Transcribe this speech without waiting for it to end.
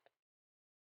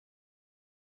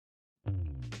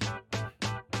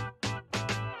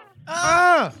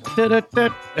Hey,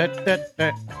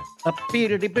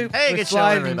 good show,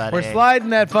 everybody. We're sliding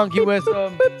that funky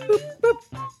whistle.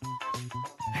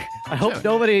 I hope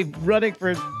nobody running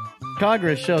for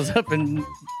Congress shows up and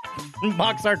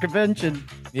mocks our convention.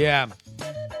 Yeah.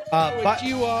 But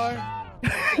you are.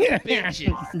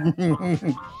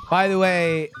 By the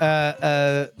way,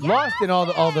 lost in all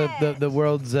the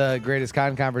world's greatest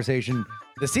con conversation,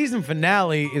 the season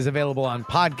finale is available on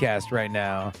podcast right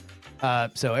now.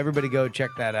 So everybody go check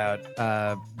that out.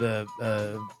 The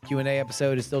Q&A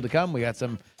episode is still to come. We got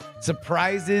some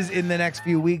surprises in the next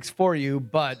few weeks for you,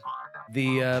 but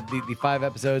the 5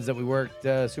 episodes that we worked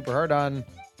super hard on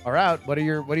are out. What are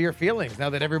your feelings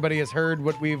now that everybody has heard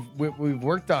what we've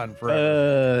worked on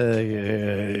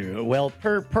forever? Well,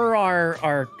 per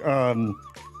our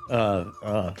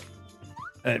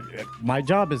my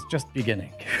job is just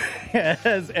beginning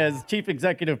as chief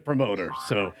executive promoter.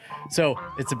 So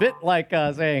it's a bit like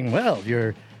saying, well,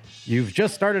 you've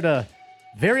just started a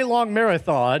very long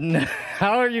marathon.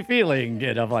 How are you feeling?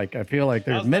 And I'm like, I feel like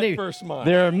there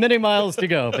are many miles to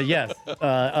go. But yes,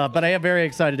 but I am very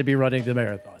excited to be running the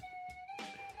marathon.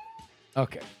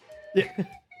 Okay. Yeah.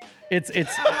 It's so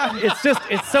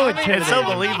intimidating. It's so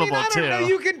believable, I don't know. too.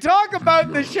 You can talk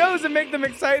about the shows and make them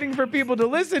exciting for people to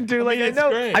listen to. Like I know,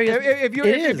 great.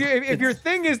 if your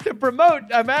thing is to promote,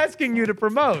 I'm asking you to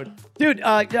promote, Dude,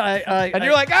 and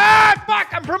you're like, fuck,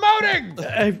 I'm promoting.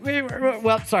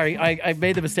 well, sorry, I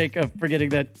made the mistake of forgetting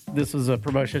that this was a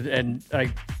promotion, and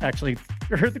I actually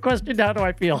heard the question. How do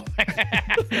I feel?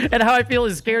 And how I feel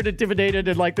is scared, intimidated,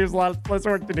 and like there's a lot less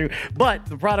work to do. But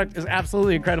the product is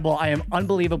absolutely incredible. I am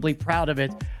unbelievably proud of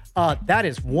it. That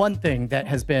is one thing that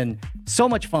has been so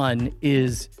much fun.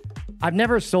 Is I've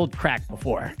never sold crack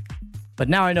before, but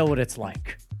now I know what it's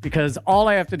like. Because all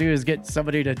I have to do is get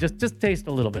somebody to just taste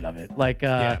a little bit of it. Like,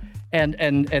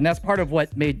 and that's part of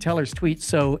what made Teller's tweet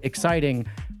so exciting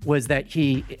was that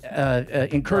he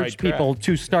encouraged people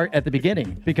to start at the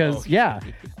beginning. Because,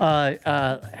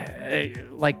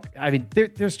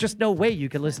 there's just no way you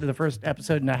can listen to the first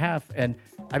episode and a half. And,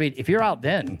 I mean, if you're out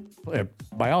then,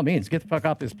 by all means, get the fuck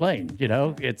off this plane. You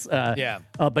know, it's,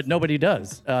 but nobody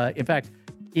does. In fact,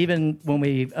 even when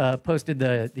we posted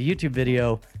the YouTube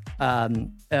video,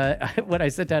 when I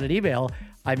sent out an email,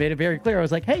 I made it very clear. I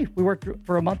was like, hey, we worked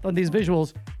for a month on these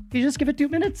visuals. Can you just give it 2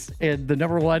 minutes? And the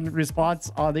number one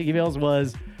response on the emails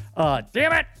was,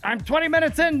 damn it, I'm 20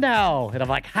 minutes in now. And I'm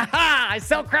like, I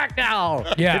sell crack now.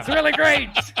 Yeah. It's really great.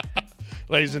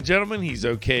 Ladies and gentlemen, he's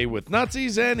okay with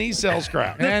Nazis and he sells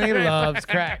crack. And he loves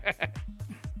crack.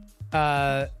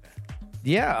 I'm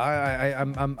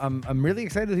really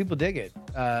excited that people dig it.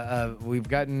 We've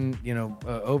gotten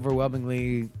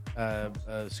overwhelmingly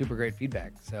super great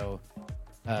feedback. So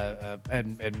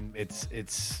and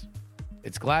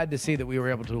it's glad to see that we were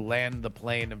able to land the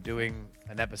plane of doing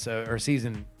an episode or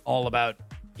season all about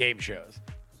game shows,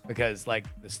 because like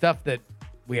the stuff that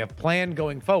we have planned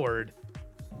going forward,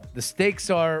 the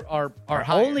stakes are higher.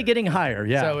 Only getting higher.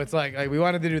 Yeah. So it's like we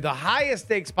wanted to do the highest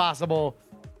stakes possible,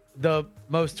 the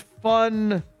most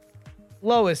fun,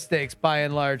 lowest stakes by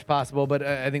and large possible. But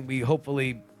I think we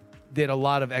hopefully did a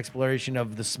lot of exploration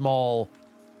of the small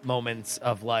moments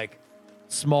of like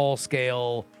small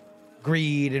scale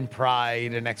greed and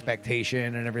pride and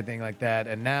expectation and everything like that.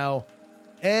 And now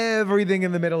everything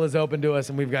in the middle is open to us,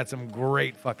 and we've got some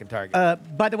great fucking targets.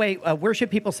 By the way, where should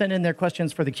people send in their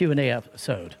questions for the Q&A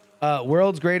episode?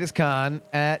 World's Greatest Con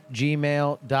at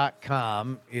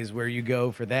gmail.com is where you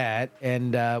go for that.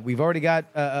 And we've already got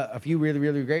a few really,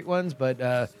 really great ones.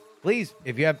 But please,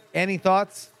 if you have any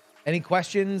thoughts, any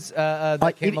questions that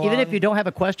came even along, if you don't have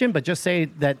a question, but just say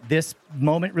that this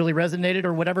moment really resonated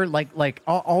or whatever, like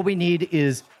all we need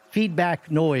is feedback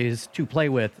noise to play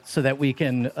with so that we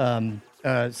can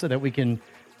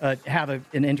have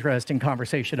an interesting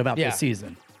conversation about this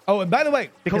season. Oh, and by the way,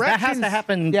 because that has to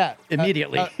happen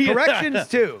immediately. Corrections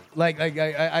too. Like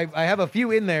I have a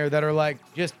few in there that are like,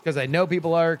 just because I know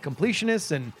people are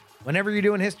completionists, and whenever you're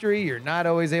doing history, you're not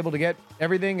always able to get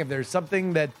everything. If there's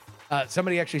something that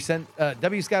somebody actually sent,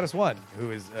 W. Scottus One,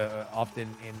 who is often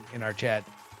in our chat,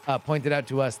 pointed out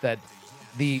to us that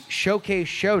the Showcase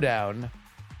Showdown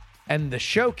and the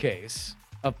Showcase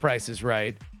of Price is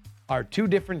Right are two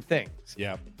different things.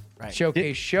 Yeah. Right.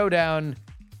 Showcase Showdown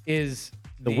is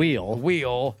the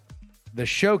wheel. The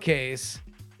Showcase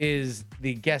is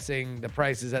the guessing the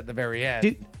prices at the very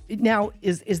end. Now,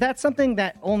 is that something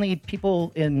that only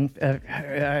people in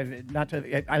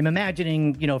I'm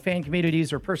imagining, fan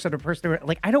communities or person to person,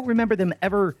 like I don't remember them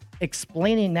ever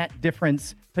explaining that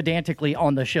difference pedantically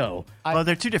on the show. Well,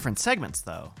 they're two different segments,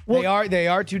 though. Well, they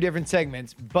are two different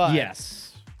segments, but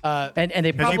yes. And they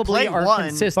you probably play are one,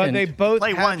 consistent. but they both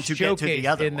Play have one to get to showcase the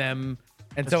other in one. them.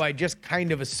 And so I just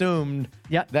kind of assumed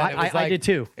Yeah, that it was I did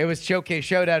too. It was Showcase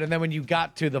Showdown, and then when you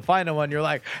got to the final one, you're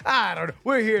like, I don't know,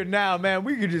 we're here now, man.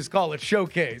 We could just call it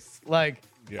Showcase. Like,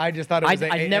 I just thought it was.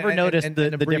 I never noticed the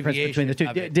difference between the two. abbreviation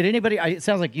of it. Did anybody? It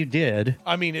sounds like you did.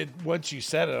 I mean, once you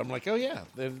said it, I'm like, oh yeah,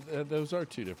 those are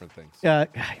two different things.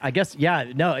 I guess,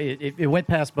 yeah. No, it went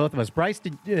past both of us. Bryce,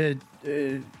 did.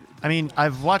 I mean,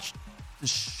 I've watched the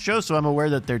show, so I'm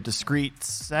aware that they're discrete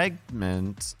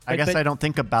segments. I guess but- I don't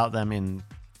think about them in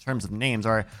terms of names,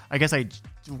 or I guess I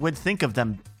would think of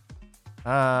them.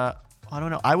 I don't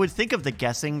know. I would think of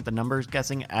the numbers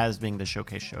guessing as being the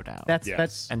Showcase Showdown. That's Yes.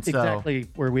 that's And so- exactly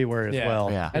where we were as well.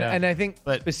 Yeah. And I think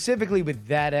But- specifically with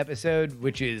that episode,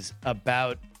 which is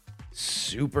about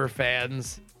super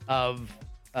fans of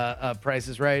Price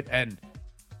is Right and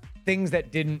things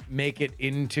that didn't make it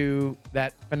into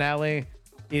that finale,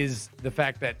 is the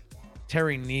fact that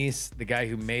Terry Nese, the guy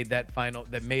who made that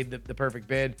made the perfect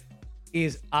bid,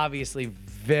 is obviously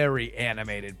very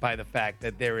animated by the fact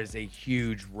that there is a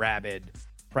huge rabid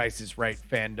Price is Right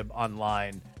fandom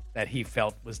online that he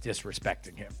felt was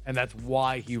disrespecting him. And that's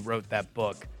why he wrote that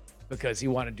book, because he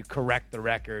wanted to correct the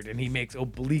record, and he makes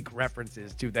oblique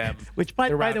references to them. Which, by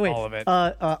throughout the way, all of it.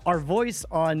 our voice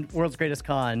on World's Greatest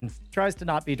Con tries to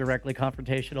not be directly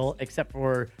confrontational, except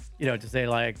for, to say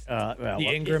like, the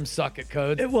Ingrams suck at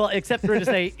code. well, except for to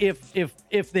say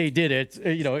if they did it,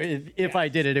 if I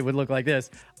did it, it would look like this.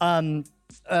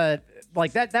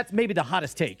 Like that's maybe the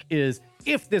hottest take is,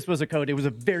 if this was a code, it was a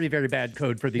very, very bad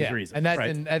code for these reasons. And that's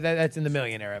right? that's in the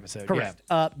Millionaire episode. Correct.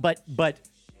 Yeah. But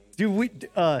do we?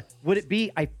 Would it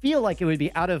be? I feel like it would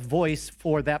be out of voice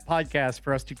for that podcast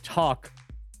for us to talk,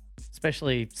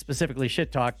 specifically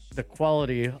shit talk, the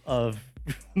quality of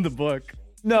the book.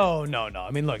 No.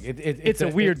 I mean, look, It's a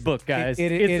weird book, guys.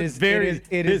 It It's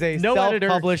is a no editor.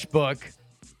 self-published book,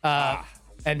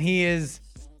 and he's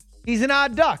an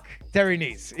odd duck, Terry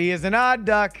Nese. He is an odd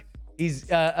duck. He's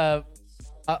all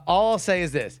I'll say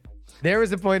is this: there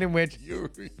was a point in which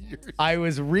I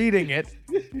was reading it,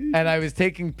 and I was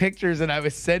taking pictures, and I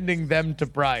was sending them to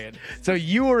Brian. So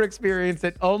you were experiencing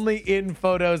it only in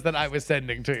photos that I was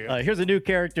sending to you. Here's a new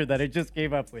character that I just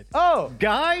came up with. Oh.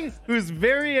 Guy who's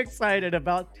very excited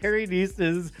about Terry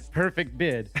Nese's perfect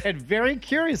bid and very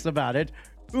curious about it,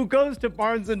 who goes to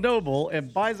Barnes & Noble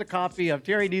and buys a copy of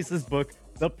Terry Nese's book,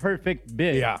 The Perfect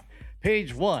Bid. Yeah.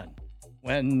 Page 1.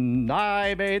 When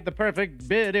I made the perfect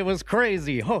bid, it was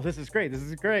crazy. Oh, this is great. This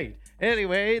is great.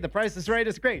 Anyway, the Price is Right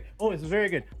is great. Oh, this is very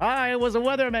good. I was a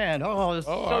weatherman. Oh, this is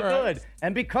so all right. good.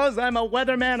 And because I'm a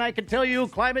weatherman, I can tell you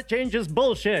climate change is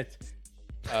bullshit.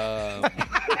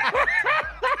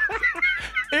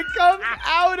 It comes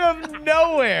out of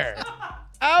nowhere.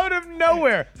 Out of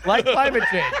nowhere. Like climate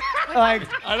change. Like,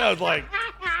 I know, it's like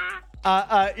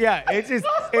yeah,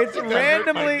 it's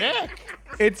randomly,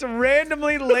 it's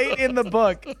randomly late in the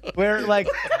book where, like,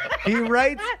 he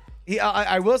writes,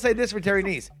 I will say this for Terry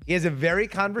Nese. He has a very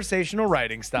conversational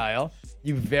writing style.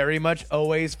 You very much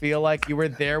always feel like you were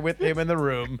there with him in the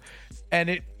room. And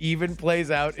it even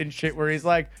plays out in shit where he's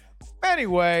like,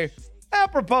 anyway,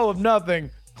 apropos of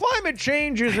nothing, climate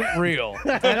change isn't real.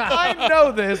 And I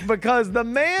know this because the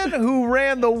man who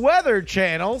ran the Weather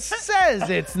Channel says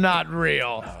it's not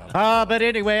real. But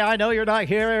anyway, I know you're not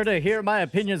here to hear my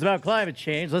opinions about climate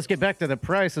change. Let's get back to The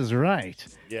Price is Right.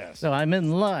 yes. So I'm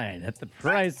in line at The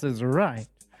Price is Right,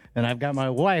 and I've got my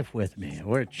wife with me.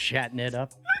 We're chatting it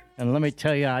up. And let me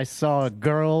tell you, I saw a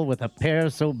girl with a pear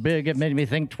so big it made me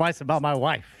think twice about my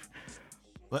wife.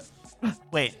 What?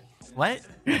 Wait, what?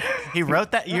 He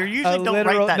wrote that? You usually don't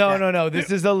literal, write that down. No. This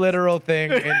is a literal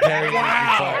thing in Terry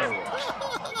Nese's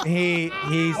book. He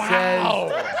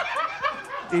says,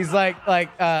 he's like,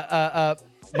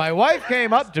 my wife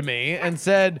came up to me and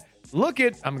said, look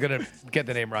at, I'm going to get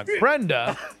the name wrong,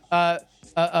 Brenda.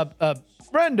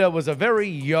 Brenda was a very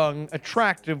young,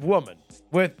 attractive woman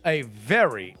with a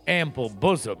very ample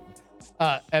bosom.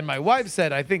 And my wife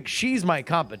said, I think she's my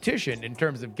competition in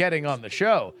terms of getting on the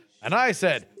show. And I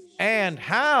said, and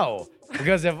how?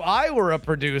 Because if I were a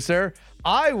producer,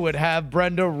 I would have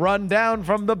Brenda run down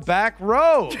from the back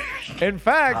row. In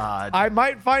fact, I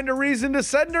might find a reason to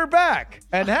send her back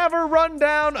and have her run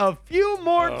down a few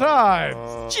more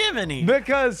times. Jiminy.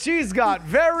 Because she's got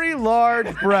very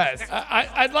large breasts.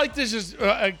 I'd like to just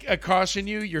caution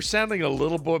you. You're sounding a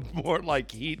little bit more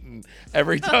like Heaton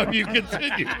every time you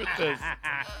continue with this.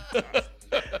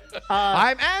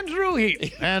 I'm Andrew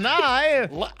Heath, and I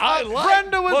like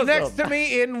Brenda was bosom. next to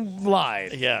me in line.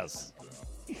 Yes.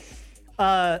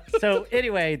 So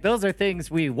anyway, those are things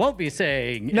we won't be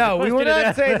saying. No, we will Question and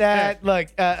not say answer. that.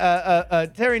 Look,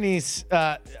 Terry Nese,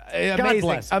 amazing,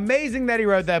 bless. amazing that he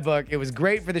wrote that book. It was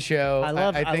great for the show.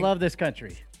 I think, love this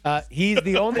country. He's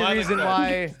the only reason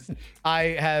why I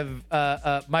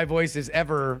have my voice is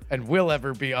ever and will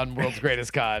ever be on World's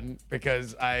Greatest Con,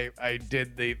 because I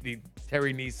did the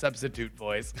Terry Nese substitute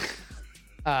voice.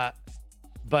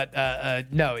 But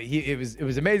no, it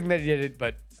was amazing that he did it.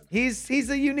 But he's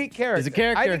a unique character. He's a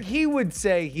character. I think he would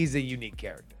say he's a unique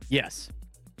character. Yes.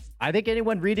 I think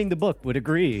anyone reading the book would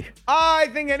agree. I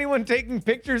think anyone taking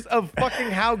pictures of fucking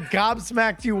how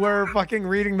gobsmacked you were fucking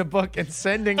reading the book and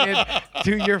sending it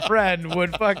to your friend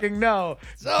would fucking know.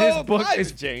 So This book private,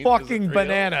 is James. fucking Is it real?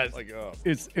 bananas. Like, oh.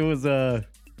 It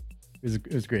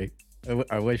was great.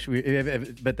 I wish we,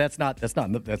 but that's not the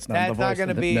That's not going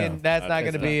to be in. That's not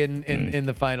going to be in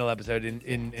the final episode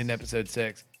in episode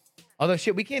 6. Although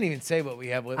shit, we can't even say what we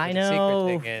have. What I the know.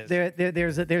 secret thing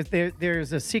is.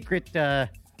 There's a secret.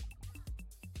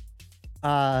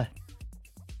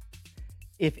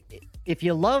 If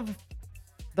you love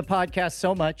the podcast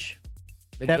so much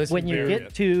Then that listen when you to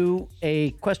get to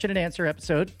a question and answer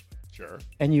episode Sure.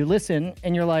 and you listen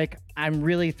and you're like, I'm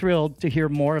really thrilled to hear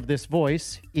more of this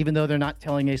voice, even though they're not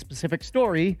telling a specific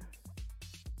story,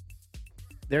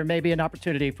 there may be an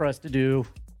opportunity for us to do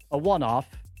a one-off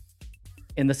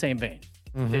in the same vein.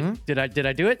 Did I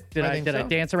do it? Did I I think did I so.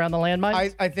 dance around the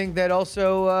landmine? I think that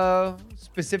also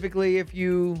specifically if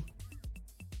you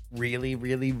really,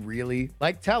 really, really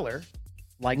like Teller,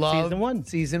 like love season 1.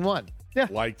 Season 1.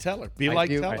 Like Teller. Be like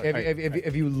If, Teller.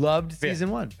 if you loved season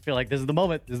 1. I feel like this is the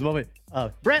moment.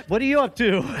 Brett, what are you up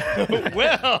to?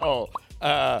 Well,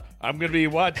 I'm going to be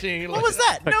watching. What was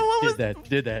that? No, what was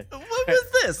Did that. What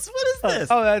was this? What is this?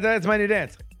 Oh, that's my new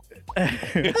dance.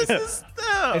 This is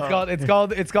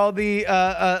It's called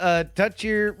the touch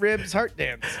your ribs heart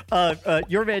dance.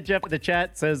 Your man Jeff in the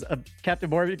chat says Captain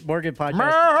Morgan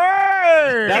podcast.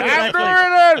 That was I'm actually-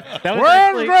 doing it. that was World's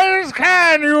actually- greatest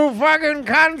can, you fucking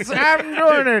cunts. I'm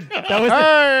doing it.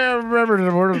 I remember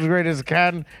the world's greatest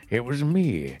can. It was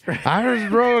me. I was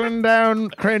rolling down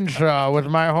Crenshaw with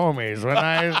my homies when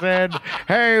I said,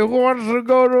 hey, who wants to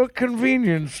go to a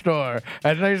convenience store?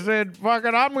 And they said, fuck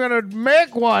it, I'm going to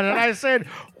make one. And I said,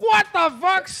 what the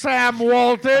fuck, Sam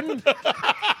Walton?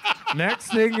 Next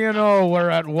thing you know, we're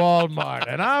at Walmart,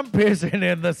 and I'm pissing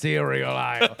in the cereal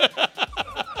aisle.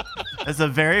 That's the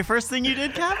very first thing you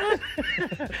did, Captain?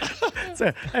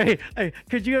 So, hey,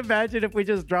 could you imagine if we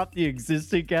just dropped the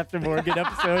existing Captain Morgan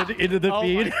episode into the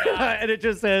feed and it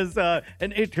just says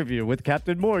an interview with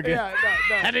Captain Morgan? Yeah,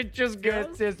 no. And it just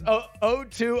goes. It says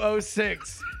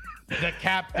 0206. The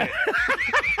captain.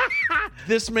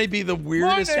 This may be the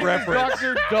weirdest reference.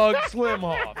 Dr. Doug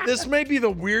Slimhoff. This may be the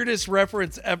weirdest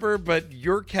reference ever, but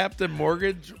your Captain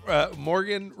Morgan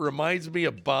reminds me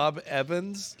of Bob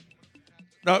Evans.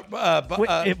 No,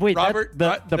 Wait, Robert.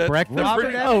 the breakfast.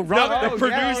 Robert Oh, Evans. Robert. The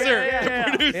producer.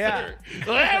 Yeah. The producer. Yeah.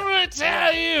 Let me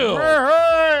tell you.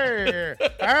 Hey,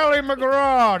 Ally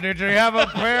McGraw, did you have a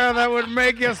pair that would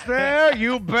make you stare?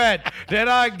 You bet. Did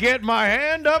I get my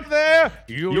hand up there?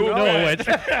 You know it.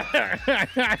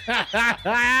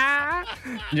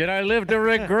 Did I live to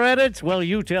regret it? Well,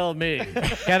 you tell me.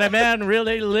 Can a man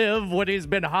really live when he's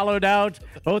been hollowed out,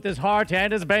 both his heart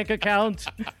and his bank account?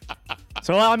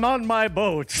 So I'm on my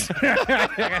boat.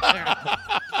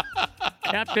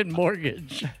 Captain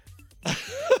Mortgage.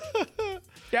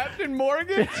 Captain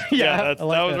Morgan? Yeah, that I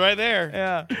like was that. right there.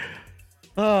 Yeah.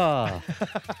 Oh.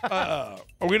 Are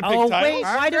we gonna pick Oh, titles? wait.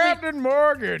 Why do we- Captain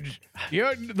Mortgage.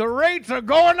 The rates are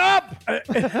going up.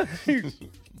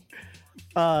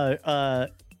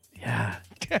 Yeah.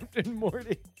 Captain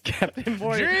Morty. Captain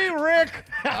Morgan. Gee, Rick,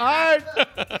 I'm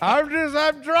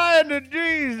trying to.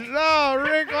 Geez, no,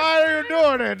 Rick, why are you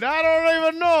doing it? I don't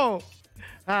even know.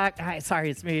 Hi, sorry,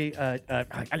 it's me. I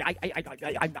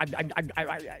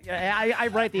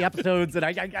write the episodes, and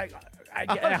I don't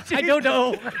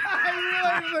know. I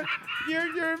realize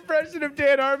that your impression of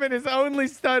Dan Harmon is only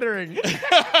stuttering.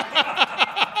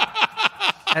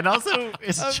 And also,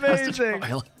 it's just a Amazing.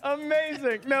 trial.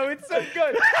 Amazing. No, it's so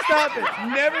good. Stop it.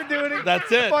 Never do it again. That's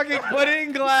it. Fucking put it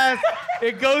in glass.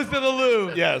 It goes to the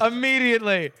loo. Yes.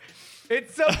 Immediately.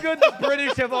 It's so good the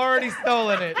British have already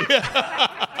stolen it.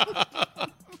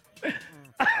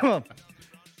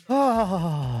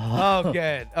 Oh,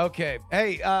 good. Okay.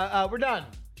 Hey, we're done.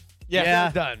 Yeah,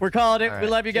 we're done. We're calling it. All We right.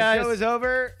 love you The guys. show is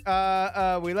over.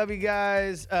 We love you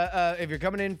guys. If you're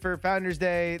coming in for Founders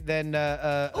Day, then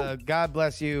God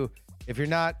bless you. If you're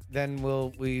not, then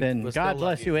we'll Then still God love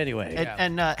bless you anyway.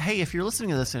 And hey, if you're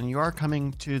listening to this and you are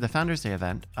coming to the Founders Day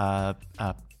event,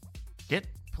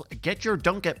 get your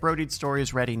Don't Get Brodied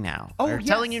stories ready now. Oh, We're yes.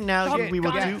 telling you now. We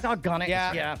will Doggone do. it. Doggone it.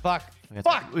 Yeah. Fuck.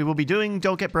 We will be doing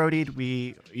Don't Get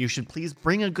Brodied. You should please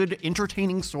bring a good,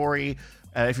 entertaining story.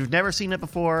 If you've never seen it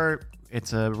before,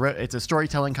 it's a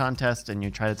storytelling contest, and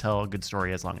you try to tell a good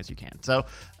story as long as you can. So,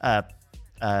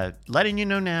 letting you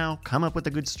know now. Come up with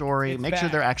a good story. Make sure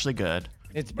back. they're actually good.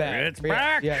 It's back. It's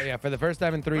back. Yeah. For the first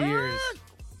time in 3 years,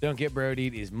 Don't Get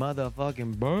Brodied is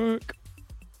motherfucking back.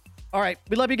 All right.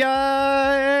 We love you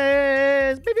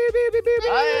guys. Beep, beep, beep, beep, beep, beep,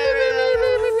 beep, beep,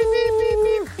 beep, beep, beep, beep.